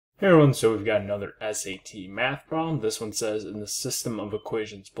Hey everyone, so we've got another SAT math problem. This one says, in the system of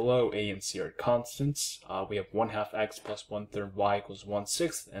equations below, a and c are constants. We have 1/2 x plus 1/3 y equals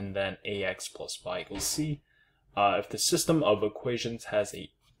 1/6, and then ax plus y equals c. If the system of equations has an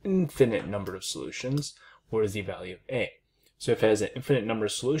infinite number of solutions, what is the value of a? So if it has an infinite number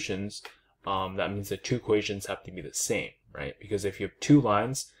of solutions, that means the two equations have to be the same, right? Because if you have two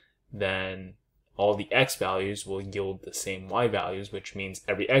lines, then all the x values will yield the same y values, which means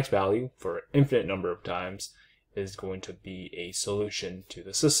every x value for an infinite number of times is going to be a solution to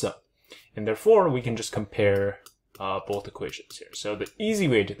the system. And therefore, we can just compare both equations here. So the easy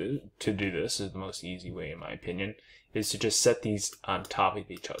way to do this, is the most easy way in my opinion, is to just set these on top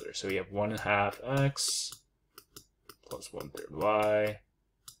of each other. So we have 1/2 x plus 1/3 y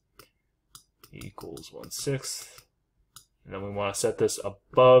equals 1/6. And then we want to set this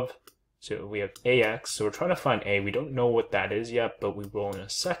above. So we have ax, so we're trying to find a. We don't know what that is yet, but we will in a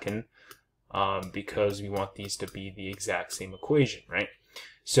second because we want these to be the exact same equation, right?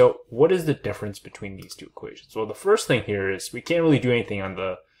 So what is the difference between these two equations? Well, the first thing here is we can't really do anything on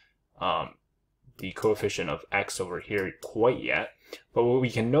the coefficient of x over here quite yet, but what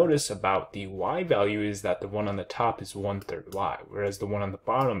we can notice about the y value is that the one on the top is 1/3 y, whereas the one on the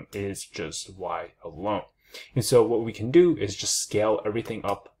bottom is just y alone. And so what we can do is just scale everything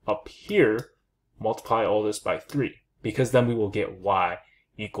up here, multiply all this by 3, because then we will get y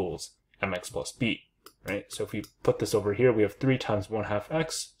equals mx plus b, right? So if we put this over here, we have 3 times 1/2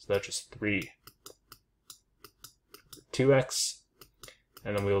 x, so that's just 3 2x,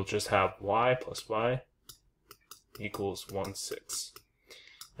 and then we'll just have y plus y equals 1/6.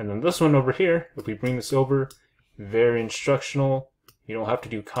 And then this one over here, if we bring this over, very instructional. You don't have to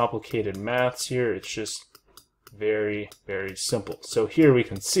do complicated maths here. It's just very, very simple. So here we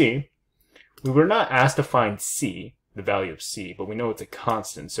can see we were not asked to find c, the value of c, but we know it's a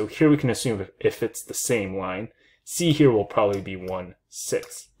constant. So here we can assume if it's the same line, c here will probably be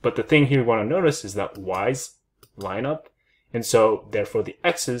 1/6. But the thing here we want to notice is that y's line up, and so therefore the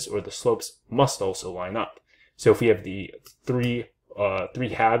x's, or the slopes, must also line up. So if we have the 3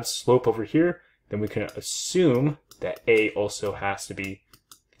 halves slope over here, then we can assume that a also has to be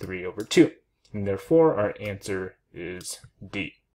 3/2. And therefore, our answer is D.